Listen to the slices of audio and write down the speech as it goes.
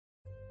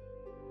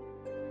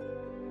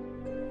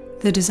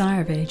The Desire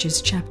of Ages,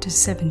 chapter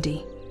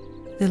 70.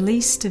 The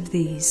least of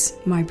these,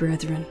 my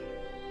brethren.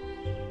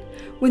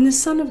 When the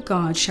Son of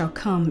God shall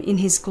come in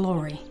his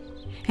glory,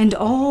 and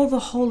all the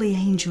holy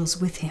angels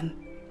with him,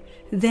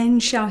 then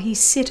shall he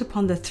sit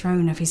upon the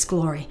throne of his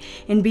glory,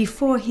 and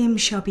before him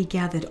shall be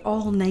gathered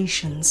all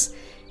nations,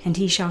 and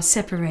he shall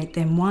separate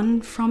them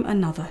one from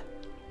another.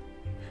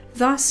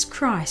 Thus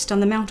Christ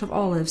on the Mount of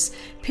Olives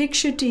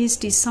pictured to his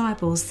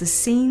disciples the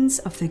scenes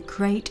of the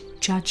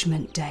great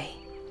judgment day.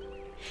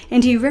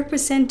 And he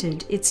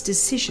represented its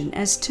decision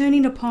as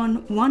turning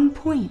upon one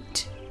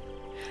point.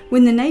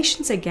 When the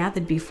nations are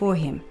gathered before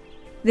him,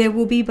 there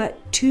will be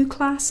but two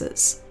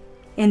classes,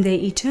 and their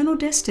eternal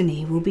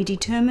destiny will be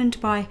determined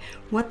by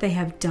what they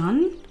have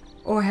done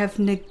or have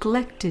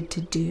neglected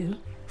to do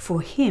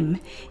for him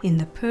in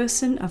the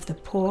person of the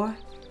poor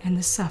and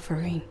the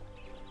suffering.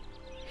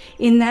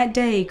 In that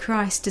day,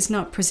 Christ does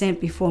not present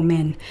before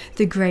men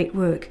the great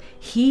work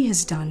he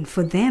has done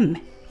for them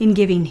in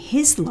giving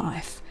his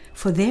life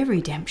for their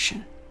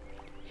redemption.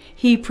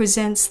 He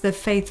presents the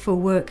faithful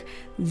work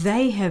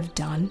they have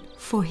done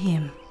for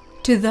him.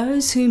 To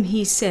those whom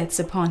he sets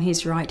upon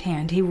his right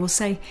hand, he will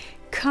say,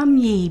 "Come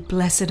ye,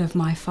 blessed of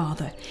my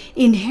Father,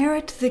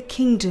 inherit the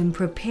kingdom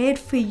prepared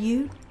for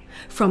you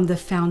from the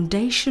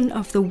foundation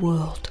of the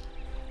world.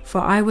 For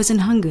I was an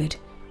hungered,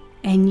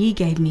 and ye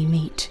gave me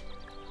meat.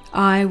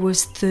 I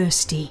was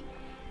thirsty,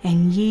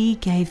 and ye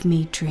gave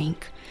me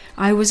drink.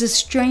 I was a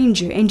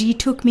stranger, and ye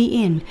took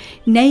me in,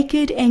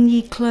 naked, and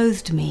ye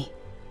clothed me.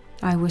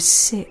 I was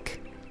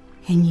sick,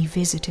 and ye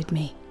visited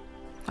me.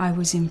 I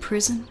was in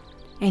prison,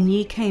 and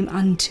ye came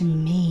unto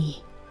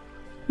me."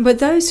 But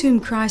those whom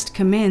Christ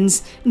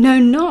commends know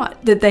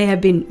not that they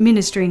have been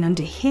ministering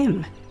unto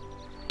him.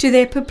 To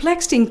their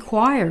perplexed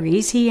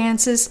inquiries he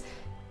answers,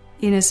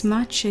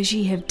 "Inasmuch as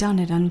ye have done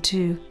it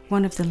unto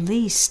one of the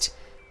least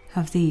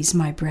of these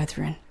my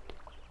brethren,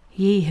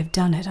 ye have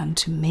done it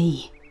unto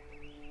me."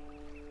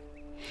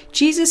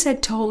 Jesus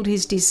had told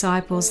his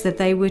disciples that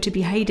they were to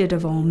be hated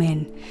of all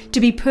men,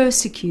 to be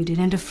persecuted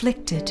and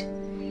afflicted.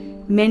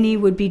 Many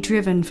would be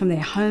driven from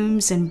their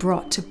homes and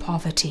brought to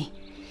poverty.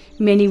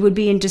 Many would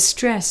be in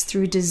distress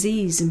through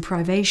disease and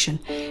privation.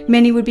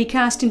 Many would be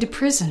cast into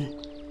prison.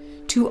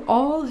 To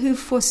all who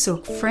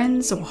forsook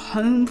friends or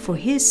home for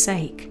his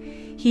sake,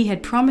 he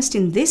had promised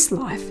in this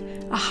life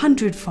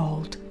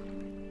 100-fold.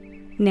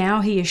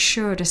 Now he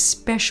assured a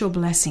special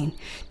blessing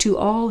to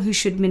all who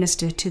should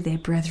minister to their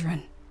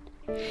brethren.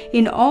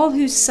 "In all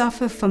who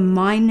suffer for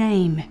my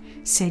name,"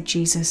 said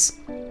Jesus,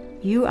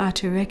 "you are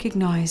to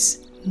recognize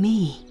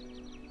me.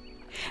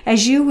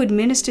 As you would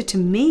minister to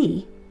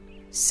me,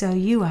 so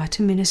you are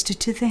to minister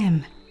to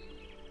them.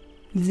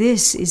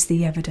 This is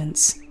the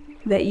evidence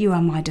that you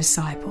are my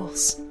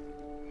disciples."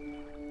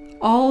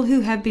 All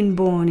who have been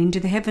born into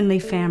the heavenly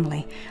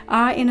family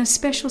are in a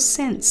special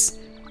sense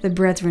the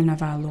brethren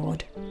of our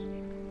Lord.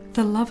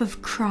 The love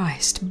of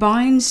Christ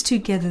binds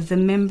together the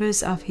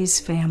members of his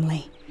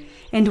family,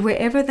 and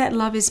wherever that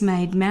love is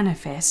made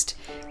manifest,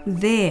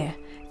 there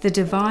the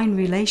divine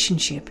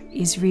relationship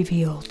is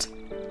revealed.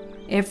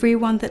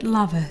 "Everyone that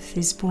loveth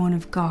is born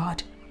of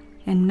God,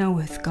 and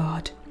knoweth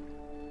God."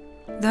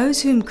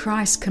 Those whom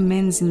Christ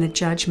commends in the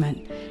judgment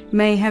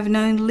may have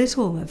known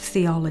little of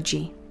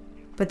theology,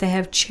 but they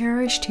have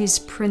cherished his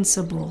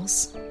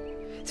principles.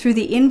 Through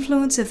the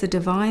influence of the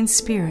divine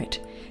Spirit,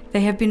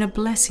 they have been a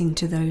blessing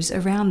to those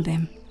around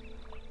them.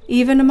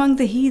 Even among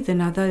the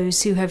heathen are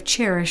those who have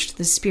cherished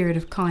the spirit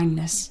of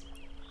kindness.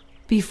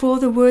 Before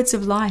the words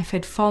of life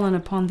had fallen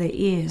upon their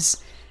ears,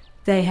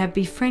 they have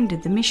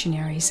befriended the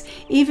missionaries,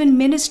 even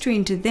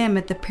ministering to them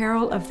at the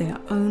peril of their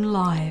own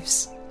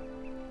lives.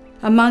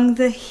 Among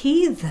the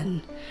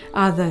heathen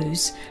are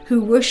those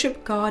who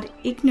worship God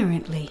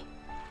ignorantly,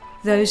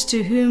 those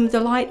to whom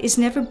the light is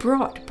never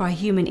brought by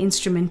human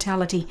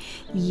instrumentality,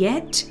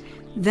 yet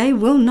they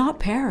will not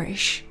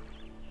perish.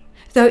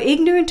 Though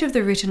ignorant of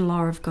the written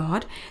law of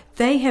God,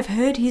 they have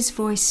heard his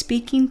voice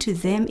speaking to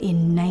them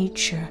in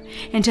nature,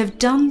 and have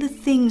done the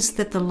things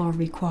that the law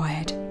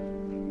required.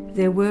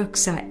 Their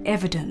works are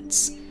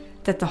evidence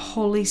that the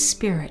Holy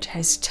Spirit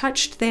has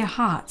touched their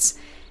hearts,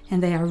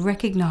 and they are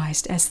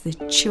recognized as the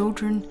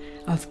children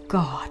of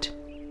God.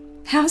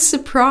 How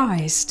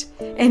surprised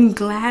and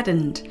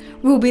gladdened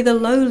will be the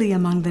lowly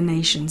among the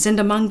nations and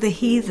among the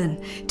heathen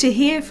to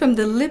hear from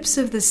the lips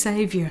of the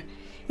Saviour,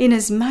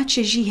 "Inasmuch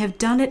as ye have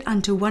done it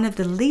unto one of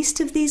the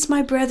least of these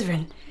my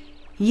brethren,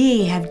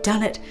 ye have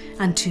done it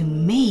unto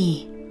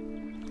me."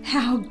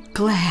 How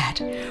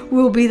glad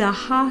will be the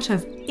heart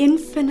of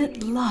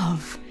infinite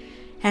love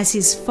as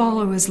his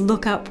followers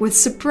look up with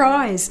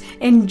surprise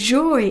and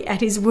joy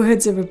at his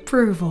words of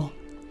approval.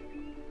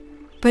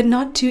 But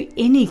not to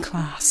any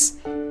class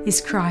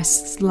is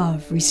Christ's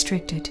love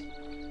restricted.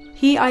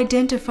 He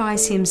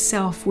identifies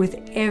himself with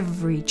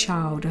every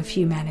child of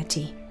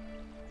humanity.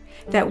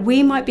 That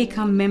we might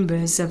become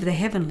members of the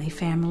heavenly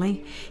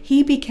family,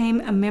 he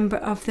became a member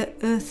of the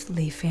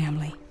earthly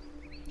family.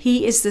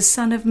 He is the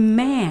Son of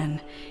Man,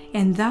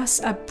 and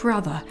thus a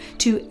brother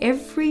to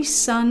every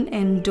son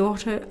and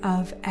daughter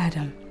of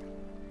Adam.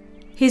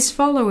 His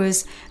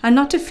followers are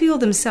not to feel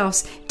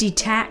themselves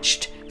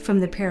detached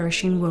from the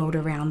perishing world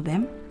around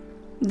them.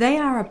 They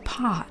are a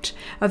part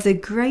of the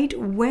great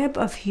web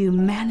of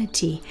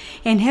humanity,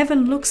 and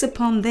heaven looks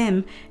upon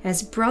them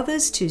as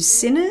brothers to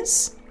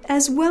sinners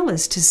as well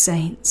as to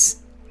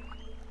saints.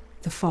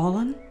 The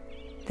fallen,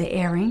 the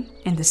erring,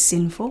 and the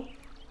sinful,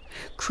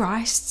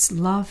 Christ's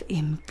love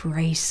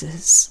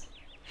embraces.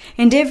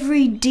 And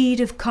every deed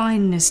of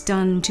kindness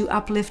done to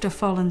uplift a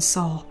fallen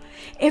soul,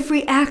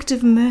 every act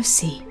of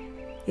mercy,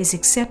 is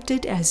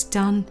accepted as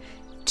done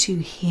to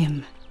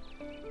Him.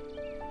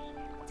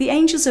 The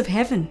angels of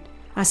heaven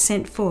are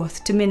sent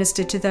forth to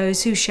minister to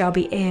those who shall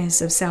be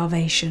heirs of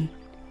salvation.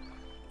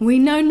 We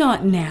know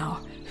not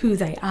now who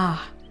they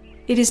are.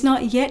 It is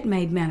not yet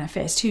made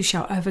manifest who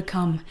shall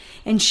overcome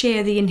and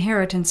share the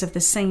inheritance of the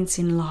saints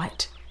in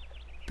light.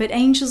 But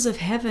angels of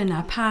heaven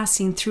are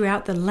passing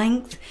throughout the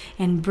length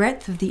and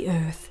breadth of the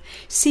earth,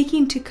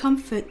 seeking to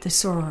comfort the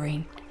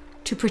sorrowing,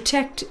 to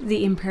protect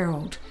the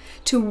imperiled,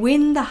 to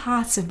win the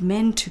hearts of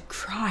men to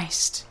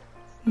Christ.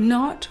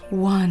 Not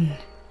one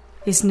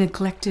is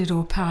neglected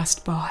or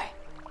passed by.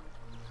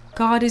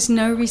 God is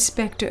no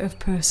respecter of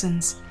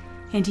persons,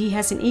 and He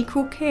has an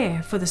equal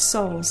care for the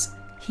souls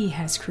He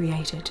has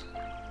created.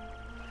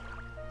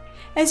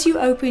 As you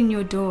open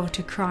your door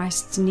to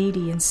Christ's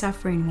needy and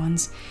suffering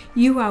ones,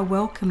 you are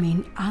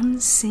welcoming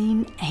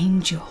unseen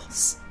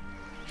angels.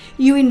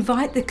 You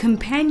invite the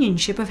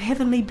companionship of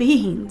heavenly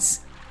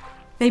beings.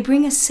 They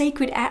bring a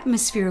sacred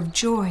atmosphere of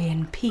joy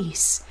and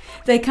peace.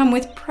 They come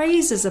with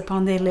praises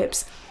upon their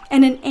lips,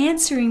 and an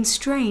answering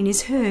strain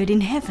is heard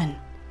in heaven.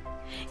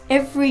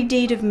 Every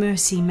deed of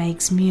mercy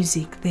makes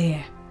music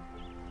there.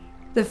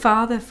 The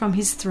Father from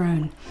His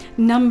throne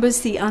numbers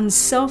the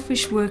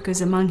unselfish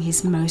workers among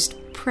His most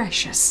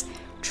precious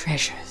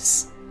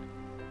treasures.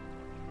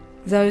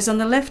 Those on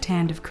the left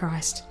hand of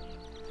Christ,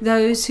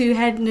 those who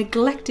had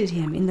neglected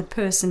Him in the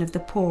person of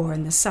the poor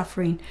and the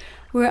suffering,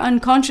 were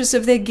unconscious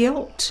of their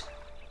guilt.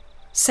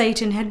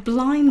 Satan had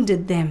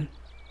blinded them.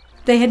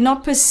 They had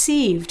not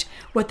perceived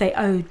what they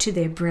owed to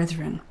their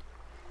brethren.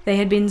 They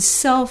had been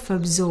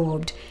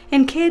self-absorbed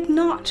and cared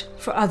not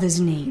for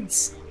others'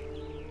 needs.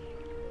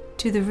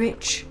 To the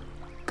rich,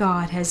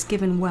 God has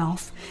given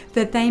wealth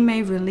that they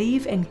may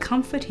relieve and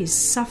comfort His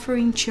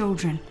suffering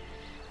children,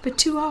 but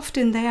too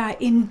often they are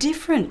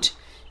indifferent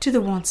to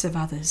the wants of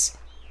others.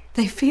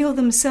 They feel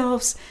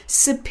themselves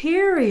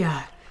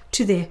superior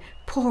to their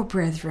poor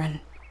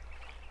brethren.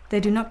 They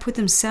do not put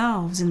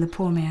themselves in the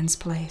poor man's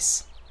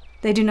place.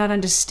 They do not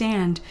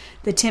understand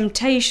the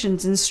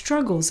temptations and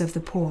struggles of the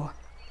poor,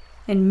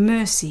 and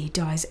mercy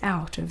dies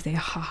out of their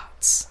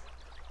hearts.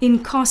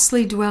 In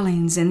costly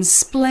dwellings and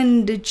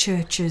splendid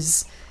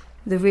churches,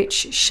 the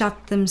rich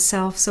shut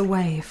themselves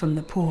away from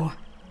the poor.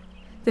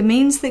 The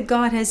means that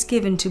God has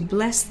given to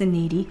bless the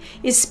needy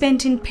is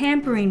spent in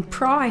pampering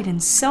pride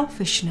and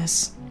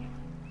selfishness.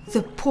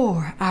 The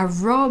poor are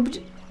robbed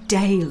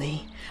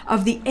daily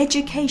of the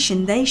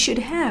education they should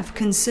have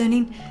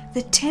concerning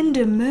the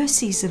tender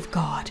mercies of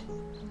God,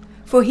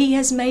 for He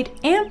has made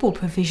ample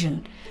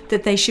provision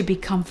that they should be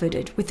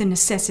comforted with the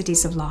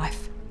necessities of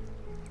life.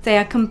 They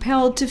are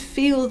compelled to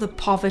feel the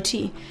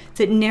poverty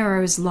that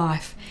narrows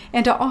life,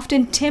 and are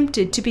often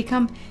tempted to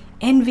become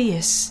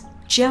envious,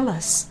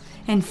 jealous,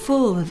 and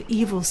full of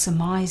evil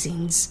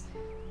surmisings.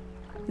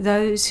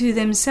 Those who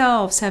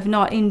themselves have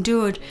not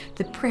endured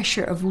the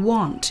pressure of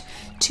want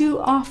too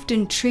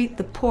often treat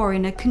the poor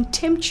in a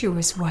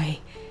contemptuous way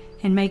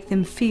and make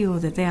them feel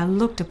that they are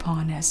looked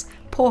upon as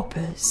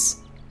paupers.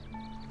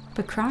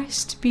 But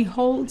Christ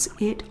beholds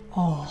it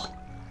all,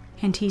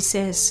 and He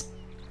says,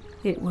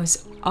 "It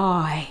was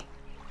I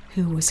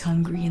who was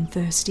hungry and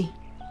thirsty.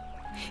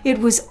 It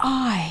was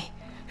I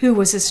who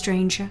was a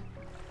stranger.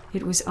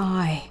 It was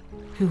I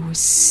who was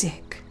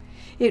sick.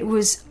 It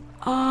was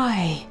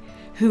I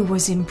who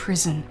was in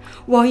prison.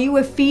 While you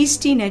were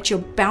feasting at your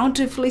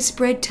bountifully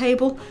spread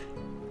table,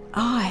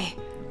 I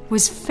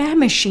was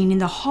famishing in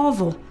the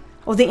hovel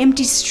or the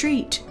empty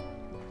street.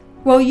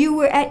 While you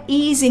were at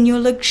ease in your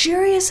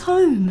luxurious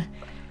home,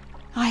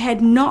 I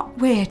had not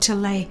where to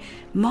lay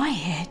my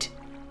head.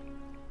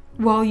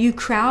 While you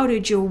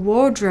crowded your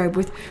wardrobe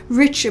with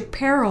rich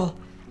apparel,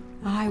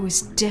 I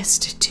was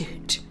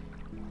destitute.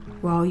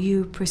 While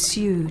you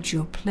pursued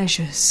your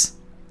pleasures,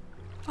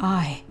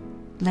 I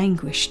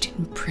languished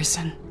in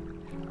prison.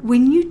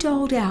 When you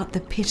doled out the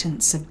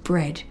pittance of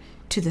bread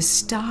to the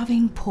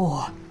starving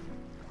poor,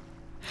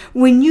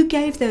 when you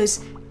gave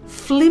those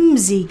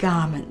flimsy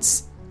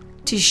garments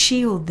to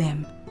shield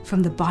them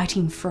from the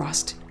biting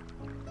frost,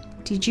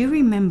 did you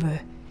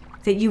remember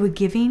that you were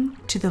giving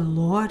to the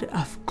Lord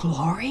of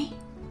glory?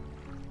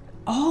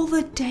 All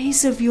the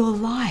days of your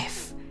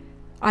life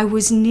I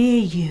was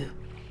near you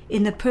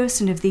in the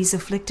person of these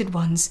afflicted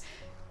ones,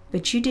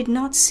 but you did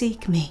not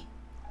seek me.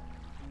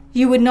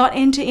 You would not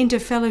enter into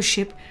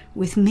fellowship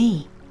with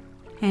me,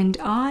 and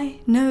I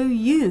know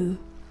you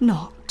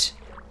not.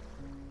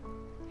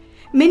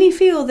 Many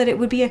feel that it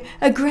would be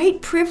a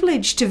great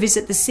privilege to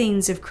visit the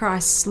scenes of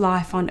Christ's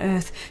life on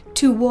earth,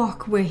 to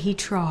walk where he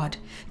trod,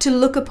 to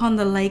look upon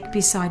the lake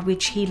beside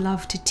which he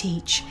loved to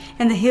teach,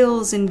 and the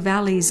hills and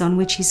valleys on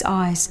which his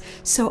eyes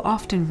so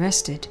often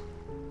rested.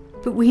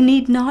 But we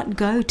need not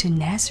go to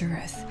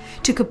Nazareth,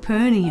 to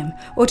Capernaum,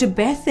 or to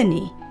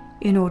Bethany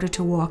in order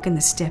to walk in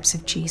the steps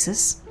of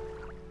Jesus.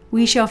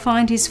 We shall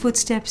find his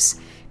footsteps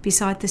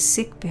beside the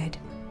sickbed,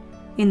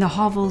 in the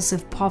hovels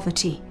of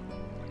poverty,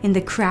 in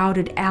the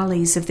crowded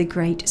alleys of the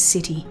great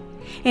city,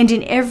 and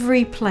in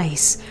every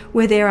place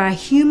where there are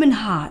human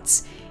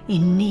hearts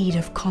in need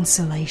of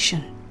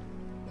consolation.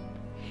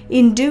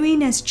 In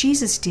doing as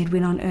Jesus did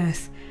when on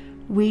earth,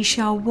 we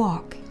shall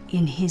walk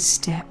in his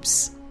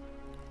steps.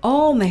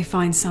 All may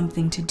find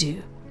something to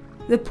do.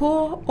 The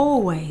poor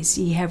always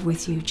ye have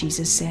with you,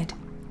 Jesus said,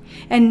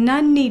 and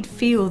none need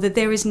feel that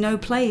there is no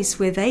place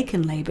where they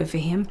can labor for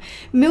him.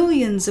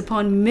 Millions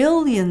upon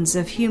millions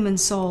of human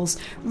souls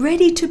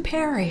ready to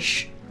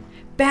perish,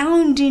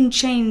 bound in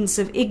chains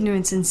of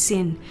ignorance and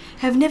sin,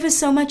 have never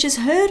so much as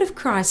heard of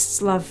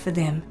Christ's love for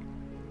them.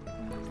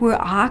 Were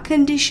our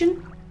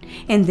condition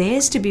and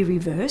theirs to be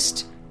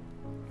reversed,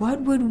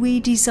 what would we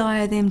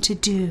desire them to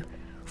do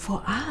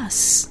for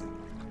us?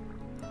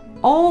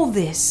 All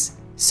this,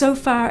 so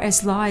far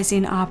as lies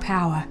in our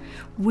power,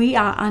 we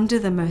are under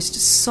the most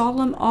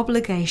solemn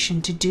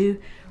obligation to do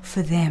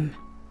for them.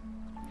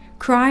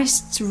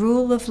 Christ's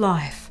rule of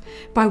life,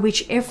 by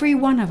which every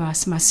one of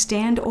us must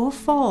stand or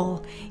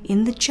fall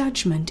in the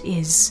judgment,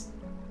 is,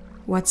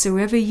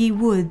 whatsoever ye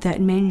would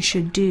that men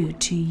should do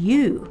to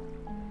you,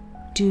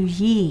 do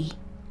ye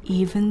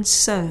even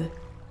so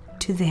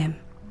to them.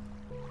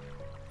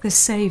 The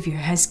Savior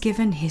has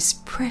given his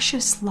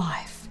precious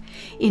life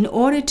in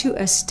order to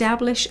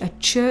establish a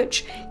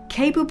church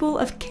capable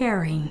of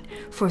caring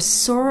for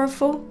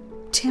sorrowful,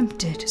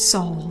 tempted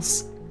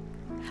souls.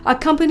 A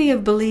company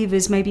of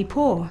believers may be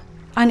poor,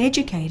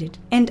 uneducated,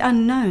 and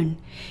unknown,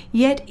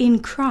 yet in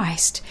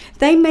Christ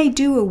they may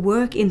do a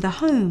work in the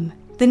home,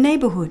 the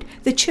neighborhood,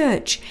 the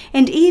church,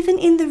 and even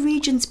in the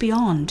regions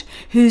beyond,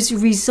 whose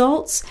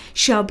results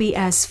shall be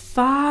as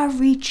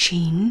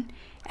far-reaching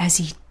as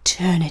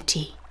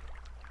eternity.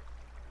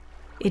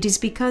 It is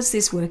because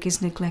this work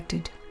is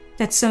neglected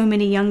that so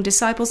many young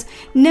disciples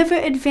never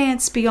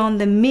advance beyond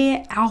the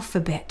mere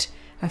alphabet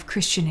of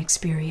Christian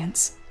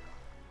experience.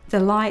 The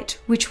light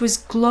which was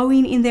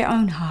glowing in their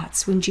own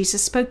hearts when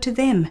Jesus spoke to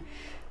them,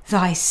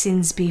 "Thy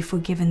sins be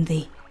forgiven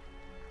thee,"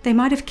 they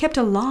might have kept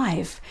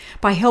alive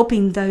by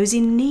helping those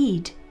in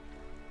need.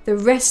 The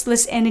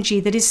restless energy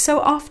that is so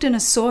often a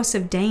source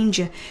of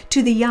danger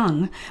to the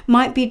young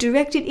might be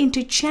directed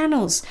into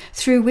channels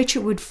through which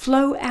it would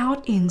flow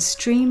out in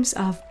streams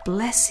of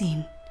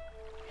blessing.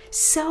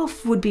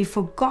 Self would be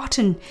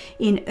forgotten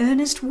in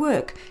earnest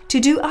work to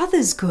do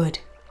others good.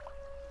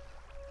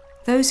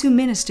 Those who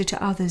minister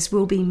to others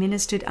will be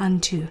ministered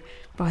unto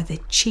by the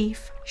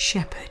chief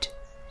shepherd.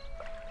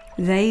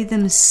 They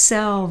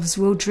themselves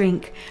will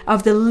drink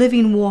of the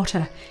living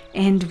water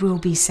and will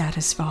be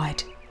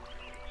satisfied.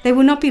 They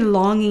will not be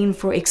longing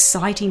for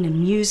exciting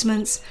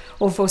amusements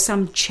or for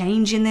some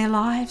change in their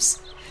lives.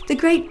 The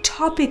great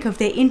topic of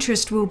their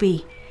interest will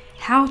be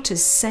how to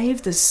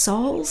save the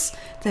souls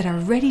that are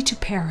ready to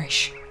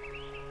perish.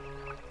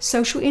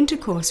 Social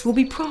intercourse will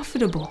be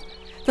profitable.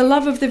 The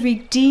love of the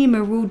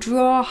Redeemer will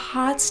draw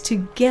hearts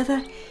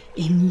together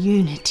in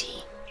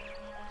unity.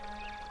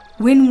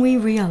 When we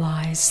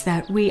realize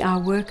that we are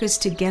workers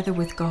together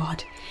with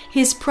God,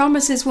 his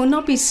promises will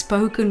not be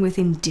spoken with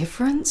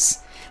indifference.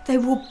 They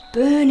will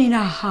burn in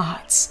our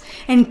hearts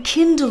and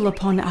kindle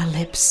upon our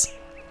lips.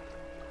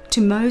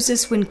 To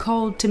Moses, when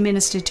called to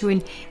minister to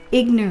an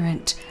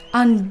ignorant,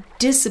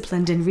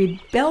 undisciplined, and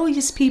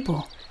rebellious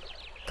people,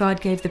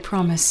 God gave the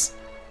promise,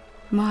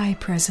 "My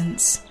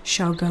presence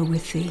shall go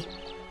with thee,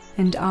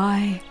 and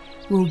I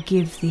will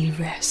give thee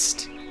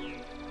rest."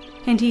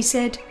 And he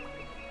said,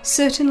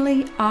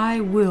 "Certainly I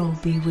will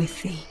be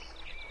with thee."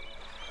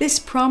 This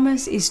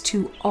promise is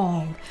to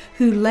all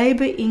who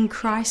labor in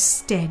Christ's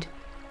stead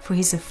for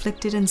his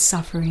afflicted and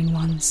suffering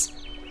ones.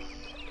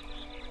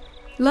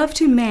 Love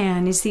to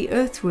man is the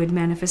earthward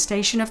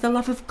manifestation of the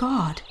love of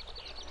God.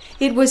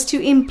 It was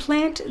to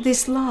implant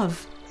this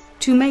love,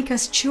 to make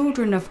us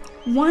children of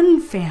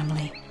one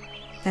family,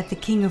 that the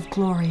King of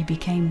Glory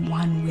became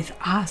one with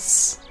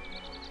us.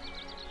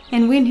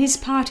 And when his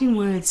parting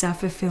words are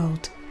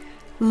fulfilled,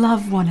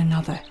 "Love one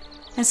another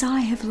as I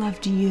have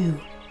loved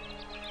you,"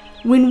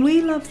 when we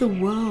love the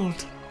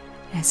world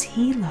as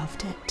he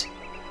loved it,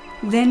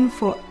 then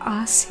for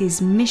us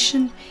his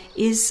mission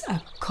is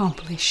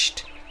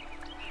accomplished.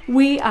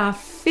 We are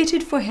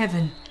fitted for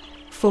heaven,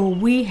 for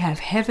we have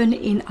heaven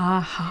in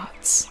our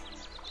hearts.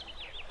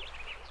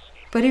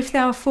 But if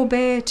thou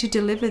forbear to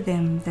deliver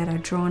them that are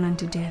drawn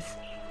unto death,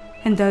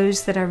 and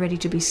those that are ready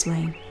to be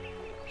slain,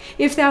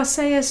 if thou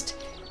sayest,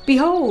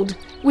 "Behold,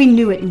 we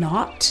knew it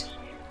not,"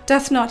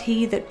 doth not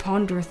he that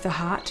pondereth the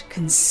heart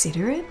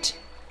consider it?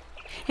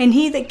 And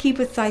he that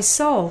keepeth thy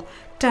soul,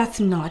 doth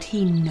not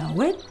he know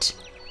it?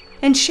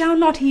 And shall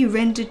not he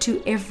render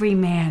to every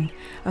man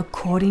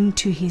according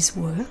to his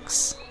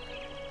works?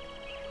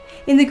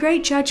 In the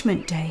great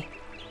judgment day,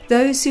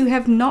 those who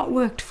have not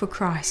worked for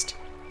Christ,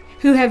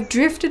 who have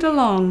drifted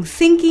along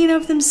thinking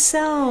of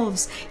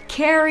themselves,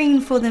 caring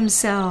for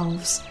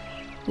themselves,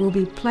 will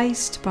be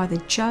placed by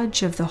the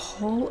judge of the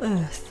whole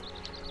earth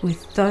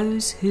with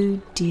those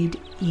who did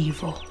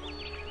evil.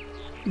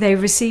 They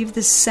receive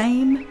the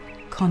same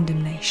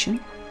condemnation.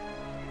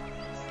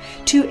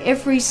 To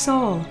every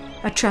soul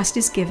a trust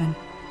is given.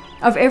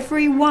 Of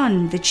every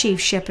one the chief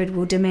shepherd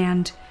will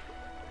demand,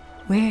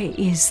 "Where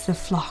is the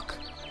flock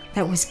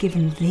that was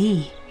given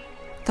thee,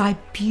 thy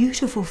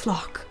beautiful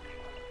flock?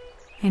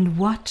 And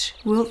what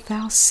wilt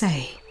thou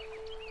say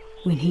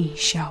when he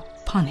shall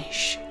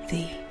punish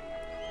thee?"